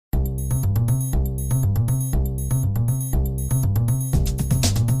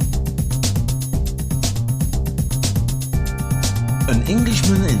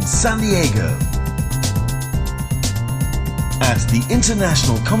Englishman in San Diego at the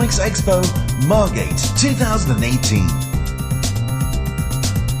International Comics Expo, Margate 2018.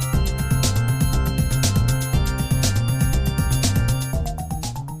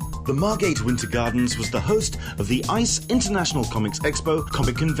 The Margate Winter Gardens was the host of the ICE International Comics Expo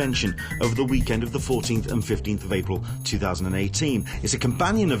Comic Convention over the weekend of the 14th and 15th of April 2018. It's a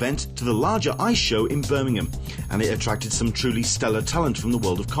companion event to the larger ICE show in Birmingham, and it attracted some truly stellar talent from the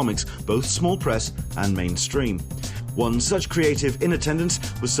world of comics, both small press and mainstream. One such creative in attendance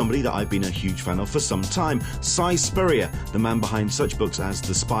was somebody that I've been a huge fan of for some time, Si Spurrier, the man behind such books as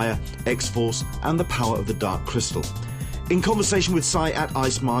The Spire, X-Force and The Power of the Dark Crystal. In conversation with Si at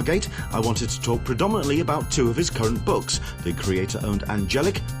ICE Margate, I wanted to talk predominantly about two of his current books, the creator-owned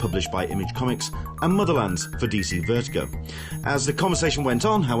Angelic, published by Image Comics, and Motherlands for DC Vertigo. As the conversation went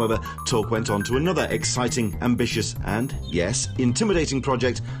on, however, talk went on to another exciting, ambitious and, yes, intimidating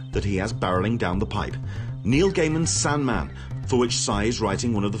project that he has barrelling down the pipe. Neil Gaiman's Sandman, for which Si is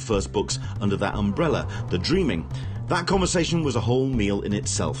writing one of the first books under that umbrella, The Dreaming. That conversation was a whole meal in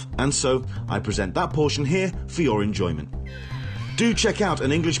itself, and so I present that portion here for your enjoyment. Do check out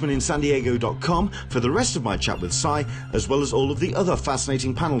anenglishmaninsandiego.com for the rest of my chat with Si, as well as all of the other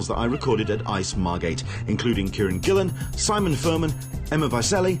fascinating panels that I recorded at ICE Margate, including Kieran Gillen, Simon Furman, Emma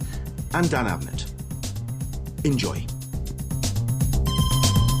Vicelli, and Dan Abnett. Enjoy.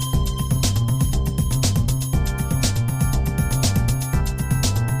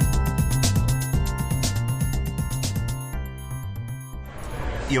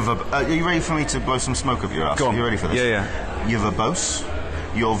 Are you ready for me to blow some smoke up your ass? Go on. Are you ready for this? Yeah. You're verbose.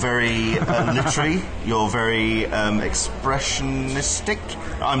 You're very literary. You're very expressionistic.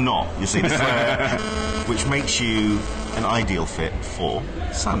 I'm not. You see, this is where, which makes you an ideal fit for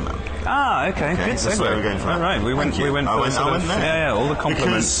Sandman. Ah, okay. Good That's segue. where we're going for. All right, we went. I went there. Yeah, all the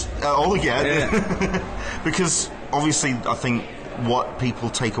compliments. Because, because obviously, I think what people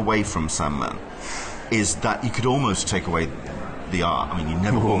take away from Sandman is that you could almost take away the art. I mean, you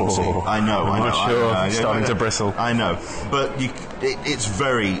never want to see. I know. Starting to bristle. I know, but it's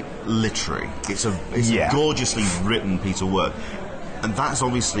very literary. It's a gorgeously written piece of work, and that's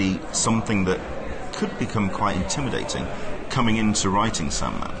obviously something that could become quite intimidating coming into writing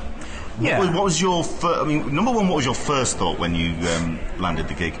Sandman. Yeah. What was your I mean, number one, what was your first thought when you landed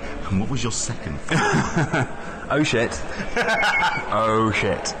the gig, and what was your second thought? Oh shit. Oh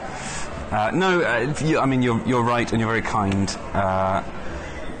shit. I mean, you're right, and you're very kind.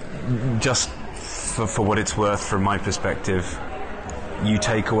 Just for what it's worth, from my perspective, you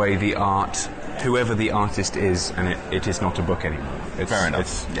take away the art, whoever the artist is, and it is not a book anymore. Fair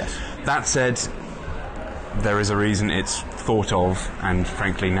enough. Yes. That said, there is a reason it's thought of, and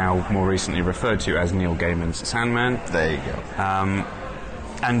frankly now more recently referred to as Neil Gaiman's Sandman. There you go.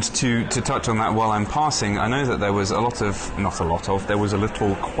 And to touch on that while I'm passing, I know that there was there was a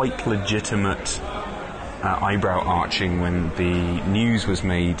little quite legitimate eyebrow arching when the news was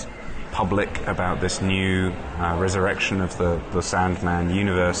made public about this new resurrection of the Sandman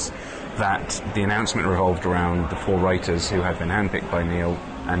universe, that the announcement revolved around the 4 writers who had been handpicked by Neil,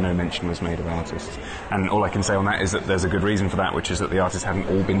 and no mention was made of artists. And all I can say on that is that there's a good reason for that, which is that the artists hadn't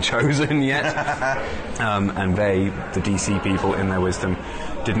all been chosen yet. And they, the DC people, in their wisdom,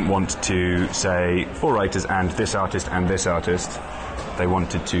 didn't want to say 4 writers and this artist and this artist. They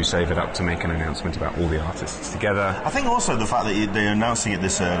wanted to save it up to make an announcement about all the artists together. I think also the fact that they're announcing it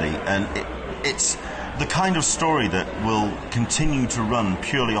this early, and it's the kind of story that will continue to run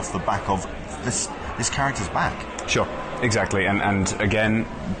purely off the back of this character's back. Sure, exactly, and again,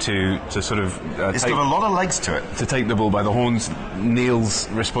 to sort of it's got a lot of legs to it. To take the bull by the horns, Neil's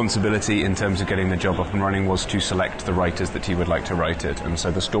responsibility in terms of getting the job up and running was to select the writers that he would like to write it, and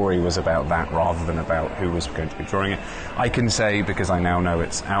so the story was about that rather than about who was going to be drawing it. I can say, because I now know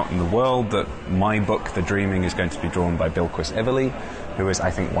it's out in the world, that my book, The Dreaming, is going to be drawn by Bilquis Evely, who is, I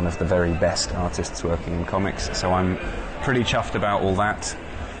think, one of the very best artists working in comics, so I'm pretty chuffed about all that.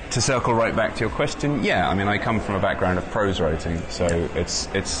 To circle right back to your question, yeah, I mean, I come from a background of prose writing, so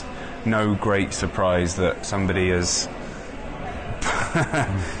it's no great surprise that somebody as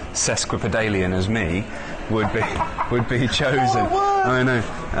sesquipedalian as me would be chosen. I know.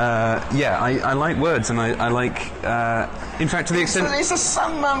 I like words, and I like. In fact, to the extent it's a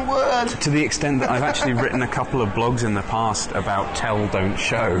Sandman word. To the extent that I've actually written a couple of blogs in the past about tell, don't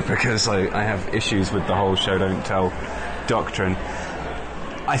show, because I have issues with the whole show don't tell doctrine.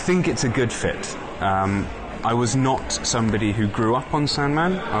 I think it's a good fit. I was not somebody who grew up on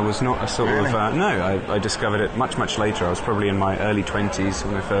Sandman. I was not a sort of... I discovered it much, much later. I was probably in my early 20s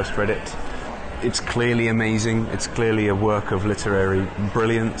when I first read it. It's clearly amazing. It's clearly a work of literary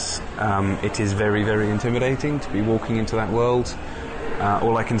brilliance. It is very, very intimidating to be walking into that world.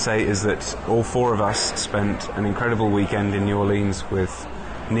 All I can say is that all four of us spent an incredible weekend in New Orleans with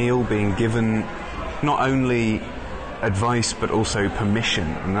Neil, being given not only advice but also permission,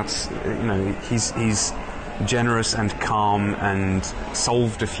 and that's, he's generous and calm and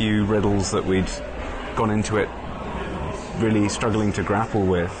solved a few riddles that we'd gone into it really struggling to grapple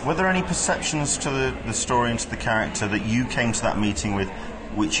with. Were there any perceptions to the story and to the character that you came to that meeting with,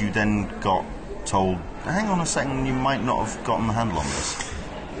 which you then got told, hang on a second, you might not have gotten the handle on this?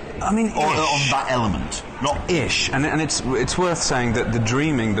 I mean, or on that element, not ish, and it's worth saying that The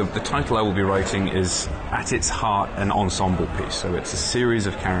Dreaming, the title I will be writing, is at its heart an ensemble piece. So it's a series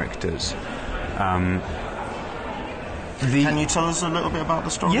of characters. Can you tell us a little bit about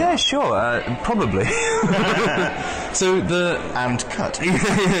the story? Yeah, sure, probably. And cut.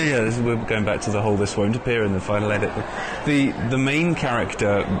 Yeah, we're going back to the whole "this won't appear" in the final edit. The main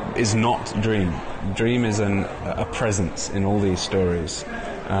character is not Dream. Dream is a presence in all these stories.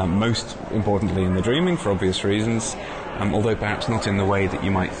 Most importantly in The Dreaming, for obvious reasons, although perhaps not in the way that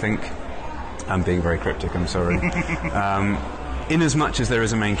you might think. I'm being very cryptic, I'm sorry. In as much as there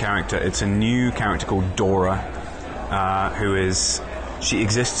is a main character, it's a new character called Dora, she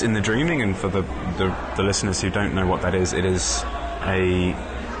exists in The Dreaming, and for the listeners who don't know what that is, it is a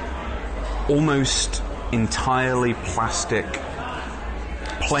almost entirely plastic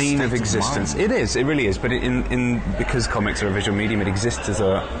plane of existence. It really is, but because comics are a visual medium, it exists as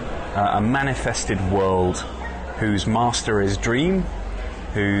a manifested world whose master is Dream,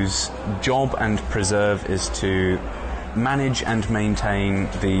 whose job and preserve is to manage and maintain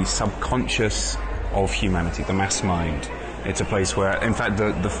the subconscious of humanity, the mass mind. It's a place where, in fact,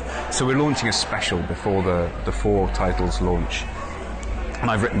 so we're launching a special before the four titles launch, and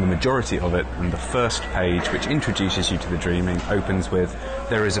I've written the majority of it, and the first page, which introduces you to The Dreaming, opens with,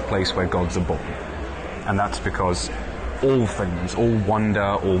 there is a place where gods are born. And that's because all things, all wonder,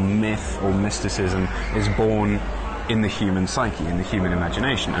 all myth, all mysticism is born in the human psyche, in the human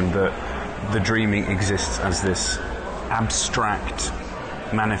imagination, and the Dreaming exists as this abstract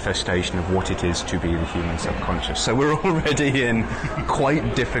manifestation of what it is to be the human subconscious. So we're already in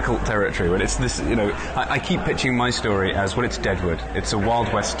quite difficult territory. But it's this, I keep pitching my story as, well, it's Deadwood. It's a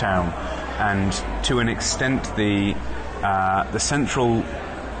Wild West town, and to an extent, the central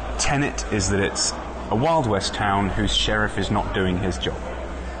tenet is that it's a Wild West town whose sheriff is not doing his job.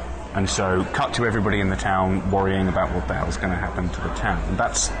 And so, cut to everybody in the town worrying about what the hell's going to happen to the town. And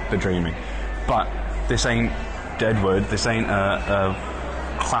that's The Dreaming. But this ain't Deadwood. This ain't a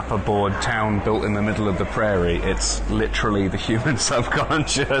clapperboard town built in the middle of the prairie. It's literally the human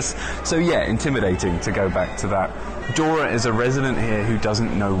subconscious. So yeah, intimidating to go back to that. Dora is a resident here who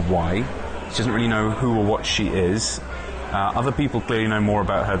doesn't know why. She doesn't really know who or what she is. Other people clearly know more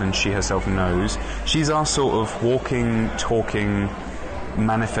about her than she herself knows. She's our sort of walking, talking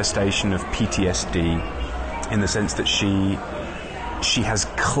manifestation of PTSD, in the sense that she has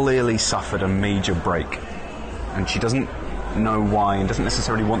clearly suffered a major break, and she doesn't know why and doesn't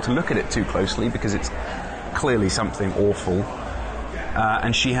necessarily want to look at it too closely because it's clearly something awful,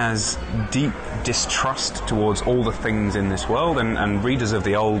 and she has deep distrust towards all the things in this world, and readers of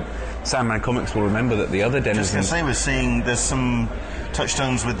the old Sandman comics will remember that the other denizens... Just going to say, there's some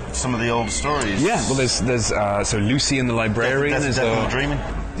touchstones with some of the old stories. Yeah, well, there's so Lucy and the Librarian is the Dreaming.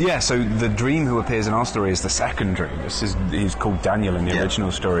 Yeah, so the Dream who appears in our story is the second Dream. He's called Daniel in the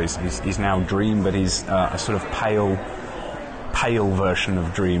original stories. He's now Dream, but he's a sort of pale version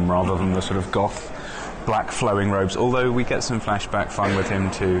of Dream rather than the sort of goth black flowing robes, although we get some flashback fun with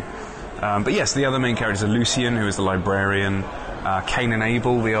him too. But yes, the other main characters are Lucian, who is the Librarian, Cain and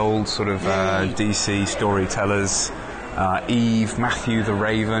Abel, the old sort of DC storytellers, Eve, Matthew the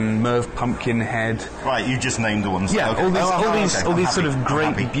Raven, Merv Pumpkinhead. Right, you just named the ones. Yeah, okay. all these sort of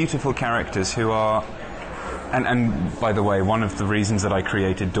great, beautiful characters who are... And by the way, one of the reasons that I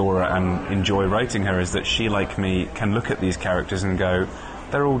created Dora and enjoy writing her is that she, like me, can look at these characters and go,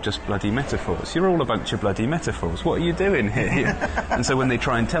 they're all just bloody metaphors. You're all a bunch of bloody metaphors. What are you doing here? And so when they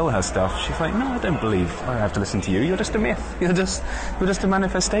try and tell her stuff, she's like, no, I don't believe I have to listen to you. You're just a myth. You're just a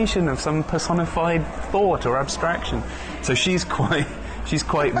manifestation of some personified thought or abstraction. So she's quite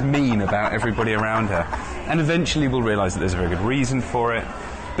mean about everybody around her. And eventually we'll realise that there's a very good reason for it.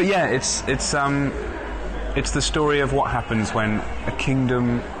 But yeah, it's the story of what happens when a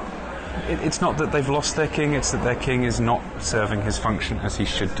kingdom... It's not that they've lost their king, it's that their king is not serving his function as he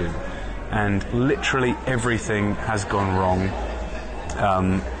should do. And literally everything has gone wrong.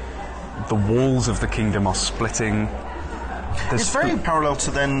 The walls of the kingdom are splitting. It's very parallel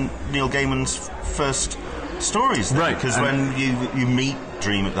to then Neil Gaiman's first stories, right? Because when you meet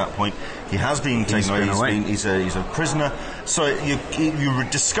Dream at that point, he has been taken away. He's a prisoner. So you're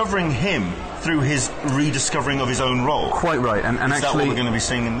discovering him through his rediscovering of his own role. Quite right, and is actually, that what we're going to be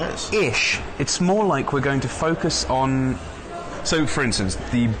seeing in this? It's more like we're going to focus on. So, for instance,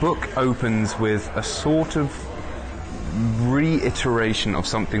 the book opens with a sort of reiteration of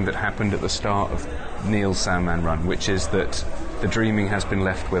something that happened at the start of Neil's Sandman run, which is that the Dreaming has been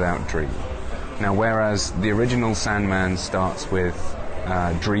left without Dream. Now, whereas the original Sandman starts with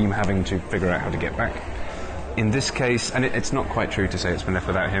Dream having to figure out how to get back, in this case, and it's not quite true to say it's been left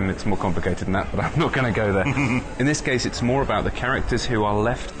without him, it's more complicated than that, but I'm not going to go there. In this case, it's more about the characters who are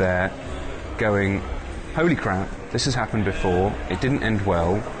left there going, holy crap, this has happened before, it didn't end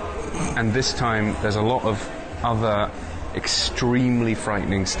well, and this time there's a lot of other extremely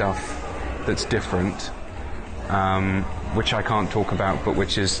frightening stuff that's different, which I can't talk about, but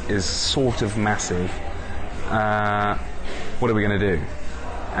which is sort of massive. What are we going to do?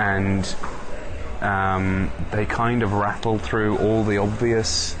 And they kind of rattle through all the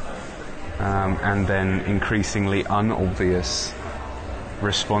obvious and then increasingly unobvious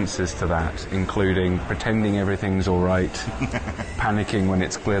responses to that, including pretending everything's all right, panicking when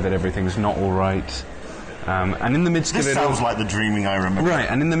it's clear that everything's not all right. And in the midst of it all... This sounds like the Dreaming I remember. Right,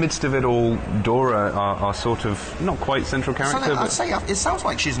 and in the midst of it all, Dora, our sort of, not quite central character, I'd say it sounds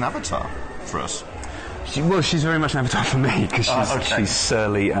like she's an avatar for us. She's very much an avatar for me, because she's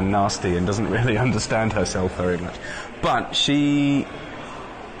surly and nasty and doesn't really understand herself very much. But she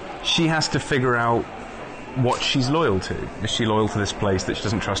has to figure out what she's loyal to. Is she loyal to this place that she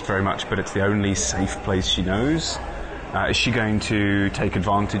doesn't trust very much, but it's the only safe place she knows? Is she going to take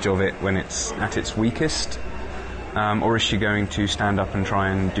advantage of it when it's at its weakest? Or is she going to stand up and try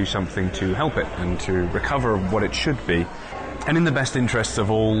and do something to help it and to recover what it should be? And in the best interests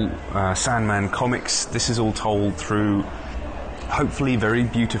of all Sandman comics, this is all told through hopefully very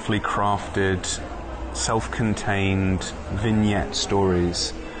beautifully crafted, self-contained vignette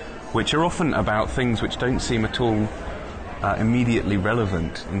stories, which are often about things which don't seem at all immediately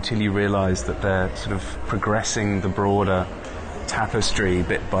relevant until you realise that they're sort of progressing the broader tapestry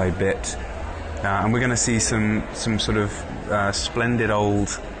bit by bit. And we're going to see some sort of splendid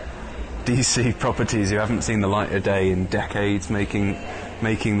old DC properties who haven't seen the light of day in decades making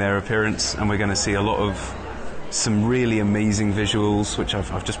their appearance, and we're going to see a lot of some really amazing visuals, which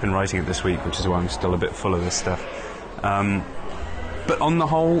I've just been writing it this week, which is why I'm still a bit full of this stuff. But on the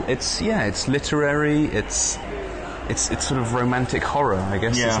whole, it's literary, it's sort of romantic horror, I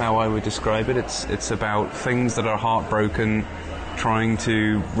guess, is how I would describe it. It's about things that are heartbroken, trying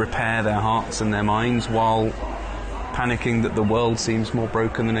to repair their hearts and their minds while panicking that the world seems more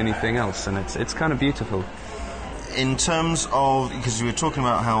broken than anything else, and it's kind of beautiful. In terms of, because we were talking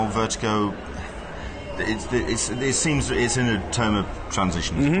about how Vertigo, it seems it's in a term of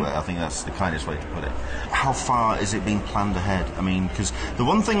transition. Mm-hmm. I think that's the kindest way to put it. How far is it being planned ahead? I mean, because the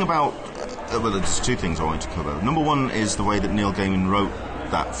one thing about well, there's two things I wanted to cover. Number one is the way that Neil Gaiman wrote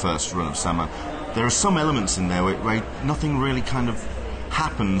that first run of Sandman. There are some elements in there where nothing really kind of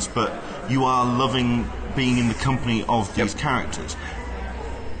happens, but you are loving being in the company of these characters.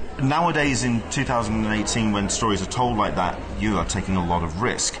 Nowadays, in 2018, when stories are told like that, you are taking a lot of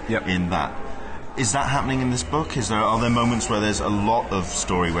risk in that. Is that happening in this book? Are there moments where there's a lot of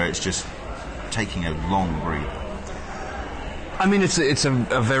story where it's just taking a long breather? I mean, it's a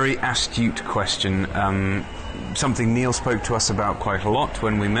very astute question. Something Neil spoke to us about quite a lot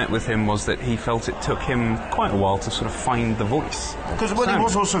when we met with him was that he felt it took him quite a while to sort of find the voice. Because he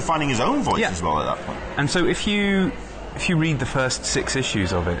was also finding his own voice as well at that point. And so if you read the first 6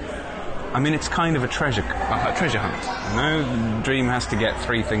 issues of it, I mean, it's kind of a treasure hunt. You know, Dream has to get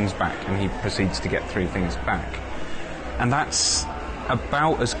 3 things back, and he proceeds to get 3 things back. And that's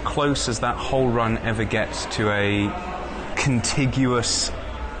about as close as that whole run ever gets to a contiguous,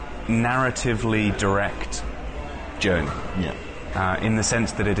 narratively direct journey. In the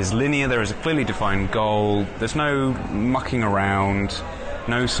sense that it is linear, there is a clearly defined goal, there's no mucking around,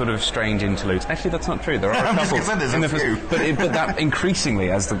 no sort of strange interludes. Actually, that's not true. There are a couple. But that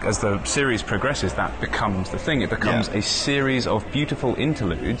increasingly, as the series progresses, that becomes the thing. It becomes a series of beautiful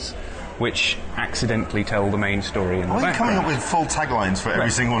interludes which accidentally tell the main story in the background. Are you coming up with full taglines for every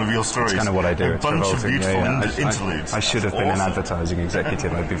single one of your stories? That's kind of what I do. A bunch of beautiful interludes. I should have been an advertising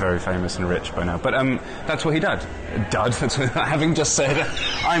executive. I'd be very famous and rich by now. But that's what he did. Having just said,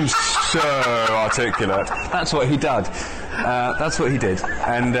 I'm so articulate. That's what he did. That's what he did.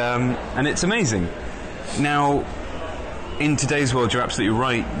 And it's amazing. Now, in today's world, you're absolutely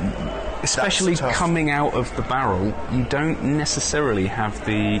right. especially tough. coming out of the barrel, you don't necessarily have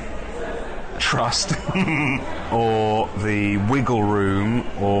the trust or the wiggle room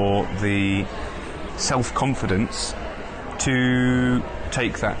or the self-confidence to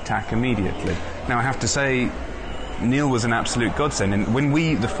take that tack immediately. Now, I have to say, Neil was an absolute godsend. And when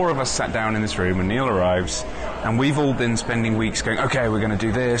the four of us sat down in this room and Neil arrives, and we've all been spending weeks going, okay, we're going to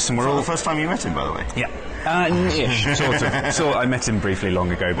do this, and we're all... the first time you met him, by the way? Yeah. Ish, sort of. I met him briefly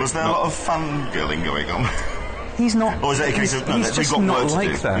long ago. But was there a lot of fangirling going on? He's not... Or is it a case of, no, he's we've just got not work to like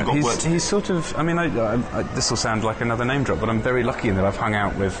do. that. We've got work to do. He's sort of... I mean, this will sound like another name drop, but I'm very lucky in that I've hung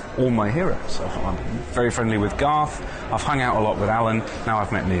out with all my heroes. I'm very friendly with Garth, I've hung out a lot with Alan, now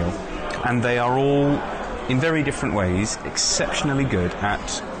I've met Neil. And they are all, in very different ways, exceptionally good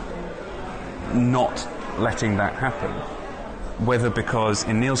at not letting that happen. Whether because,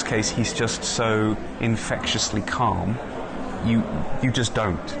 in Neil's case, he's just so infectiously calm, you just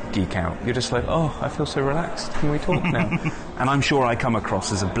don't geek out. You're just like, oh, I feel so relaxed. Can we talk now? And I'm sure I come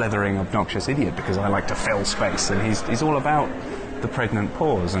across as a blethering, obnoxious idiot because I like to fill space, and he's all about the pregnant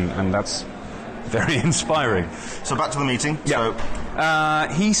pause, and that's very inspiring. So back to the meeting. Yeah.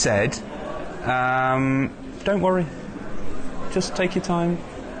 So he said, don't worry. Just take your time.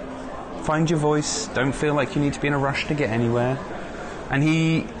 Find your voice. Don't feel like you need to be in a rush to get anywhere. And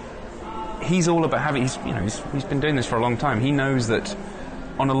he's all about having... He's been doing this for a long time. He knows that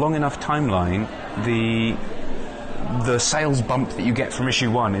on a long enough timeline, the sales bump that you get from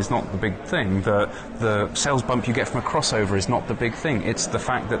issue 1 is not the big thing. The sales bump you get from a crossover is not the big thing. It's the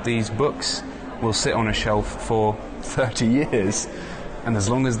fact that these books will sit on a shelf for 30 years, and as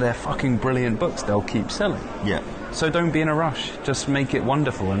long as they're fucking brilliant books, they'll keep selling. Yeah. So don't be in a rush. Just make it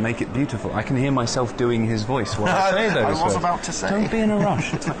wonderful and make it beautiful. I can hear myself doing his voice while I say those I was about to say. Don't be in a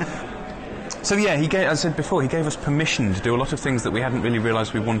rush. So yeah, as I said before, he gave us permission to do a lot of things that we hadn't really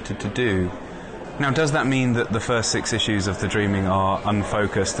realised we wanted to do. Now, does that mean that the first 6 issues of The Dreaming are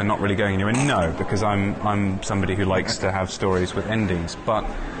unfocused and not really going anywhere? No, because I'm somebody who likes to have stories with endings. But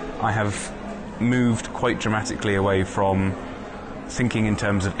I have moved quite dramatically away from thinking in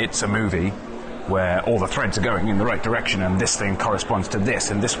terms of it's a movie where all the threads are going in the right direction and this thing corresponds to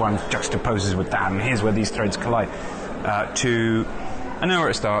this and this one juxtaposes with that and here's where these threads collide, to I know where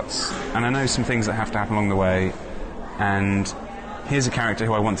it starts and I know some things that have to happen along the way, and here's a character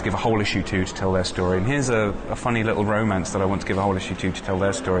who I want to give a whole issue to tell their story, and here's a funny little romance that I want to give a whole issue to tell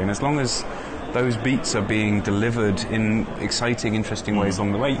their story, and as long as those beats are being delivered in exciting, interesting ways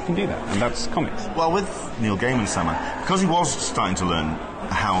along the way, you can do that, and that's comics. Well, with Neil Gaiman's Sandman, because he was starting to learn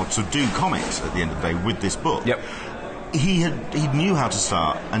how to do comics at the end of the day with this book. Yep. He knew how to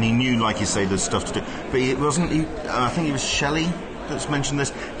start, and he knew, like you say, there's stuff to do. But it wasn't. I think it was Shelley that's mentioned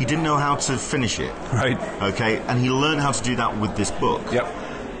this. He didn't know how to finish it. Right. Okay, and he learned how to do that with this book. Yep.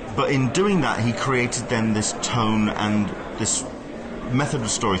 But in doing that, he created then this tone and this method of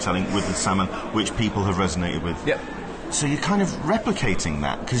storytelling with the Sandman, which people have resonated with. Yep. So you're kind of replicating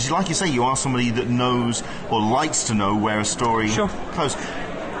that, because like you say, you are somebody that knows or likes to know where a story goes.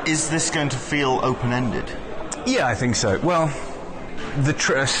 Is this going to feel open-ended? Yeah, I think so. Well,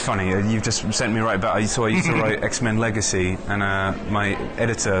 it's funny, you've just sent me right back. I used to write X-Men Legacy, and my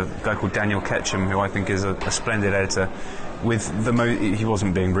editor, a guy called Daniel Ketchum, who I think is a splendid editor, he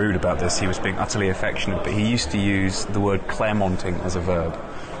wasn't being rude about this, he was being utterly affectionate, but he used to use the word Claremonting as a verb.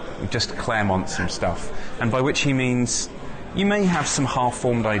 Just Claremont some stuff. And by which he means you may have some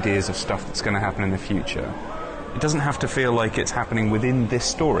half-formed ideas of stuff that's going to happen in the future. It doesn't have to feel like it's happening within this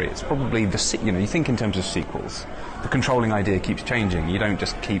story. It's probably you think in terms of sequels. The controlling idea keeps changing. You don't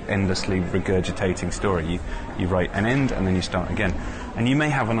just keep endlessly regurgitating story. You write an end and then you start again. And you may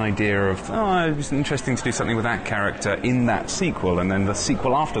have an idea of, it was interesting to do something with that character in that sequel, and then the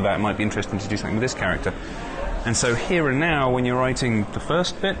sequel after that might be interesting to do something with this character. And so here and now, when you're writing the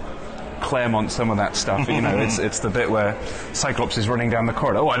first bit, Claremont some of that stuff. It's the bit where Cyclops is running down the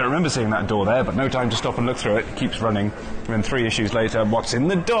corridor. Oh, I don't remember seeing that door there, but no time to stop and look through it. It keeps running. And then 3 issues later, what's in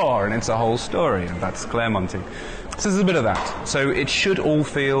the door? And it's a whole story, and that's Claremonting. So there's a bit of that. So it should all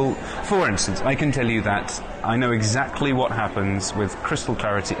feel... For instance, I can tell you that I know exactly what happens with crystal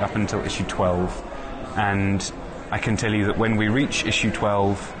clarity up until issue 12, and I can tell you that when we reach issue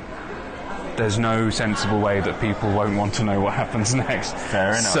 12... there's no sensible way that people won't want to know what happens next.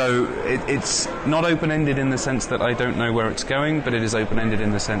 Fair enough. So it's not open-ended in the sense that I don't know where it's going, but it is open-ended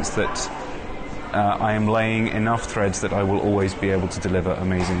in the sense that I am laying enough threads that I will always be able to deliver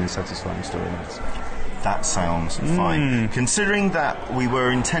amazing and satisfying storylines. That sounds fine. Considering that we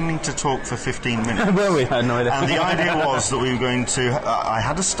were intending to talk for 15 minutes. Well, we had no idea. And the idea was that we were going to... I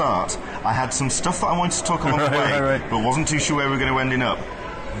had a start. I had some stuff that I wanted to talk along the way, right. but wasn't too sure where we were going to end up.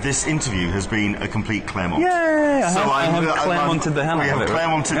 this interview has been a complete Claremont. Yeah, I have Claremonted the hell out of it. We have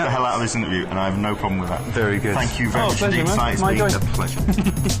Claremonted the hell out of this interview, and I have no problem with that. Very good. Thank you very much pleasure, indeed, Si. It's man. been a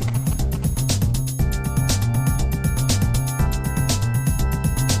pleasure.